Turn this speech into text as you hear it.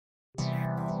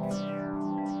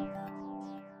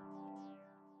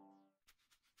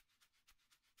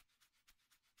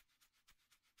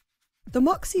The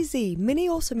Moxi Z mini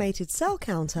automated cell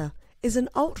counter is an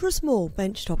ultra-small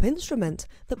benchtop instrument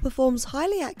that performs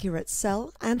highly accurate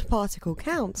cell and particle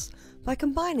counts by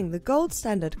combining the gold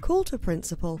standard Coulter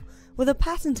Principle with a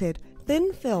patented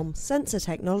thin film sensor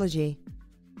technology.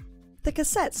 The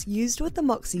cassettes used with the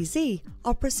Moxi Z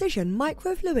are precision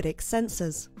microfluidic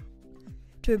sensors.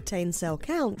 To obtain cell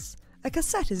counts, a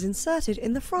cassette is inserted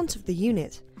in the front of the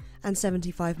unit, and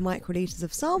 75 microliters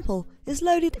of sample is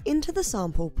loaded into the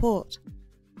sample port.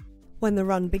 When the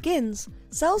run begins,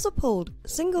 cells are pulled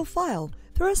single file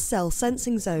through a cell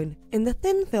sensing zone in the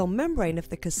thin film membrane of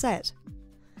the cassette.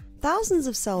 Thousands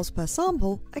of cells per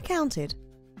sample are counted.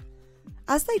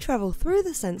 As they travel through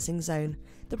the sensing zone,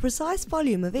 the precise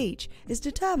volume of each is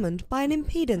determined by an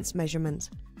impedance measurement.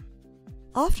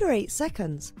 After 8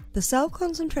 seconds, the cell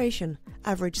concentration,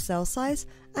 average cell size,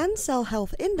 and cell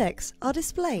health index are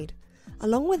displayed,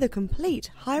 along with a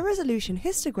complete high-resolution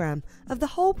histogram of the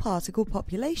whole particle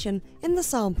population in the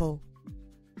sample.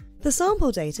 The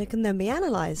sample data can then be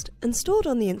analysed and stored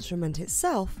on the instrument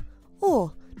itself,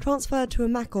 or transferred to a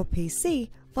Mac or PC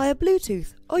via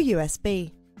Bluetooth or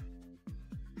USB.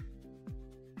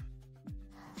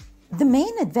 The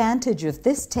main advantage of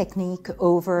this technique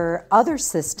over other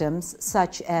systems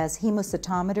such as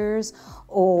hemocytometers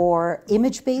or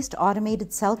image-based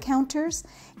automated cell counters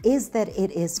is that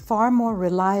it is far more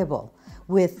reliable,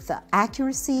 with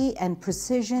accuracy and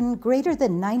precision greater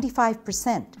than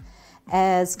 95%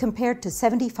 as compared to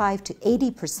 75 to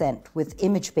 80% with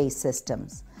image-based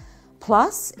systems.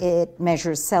 Plus, it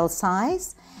measures cell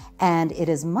size, and it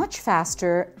is much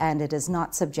faster, and it is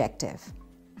not subjective.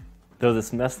 Though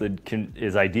this method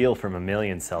is ideal for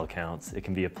mammalian cell counts, it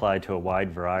can be applied to a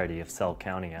wide variety of cell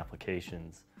counting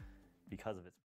applications because of its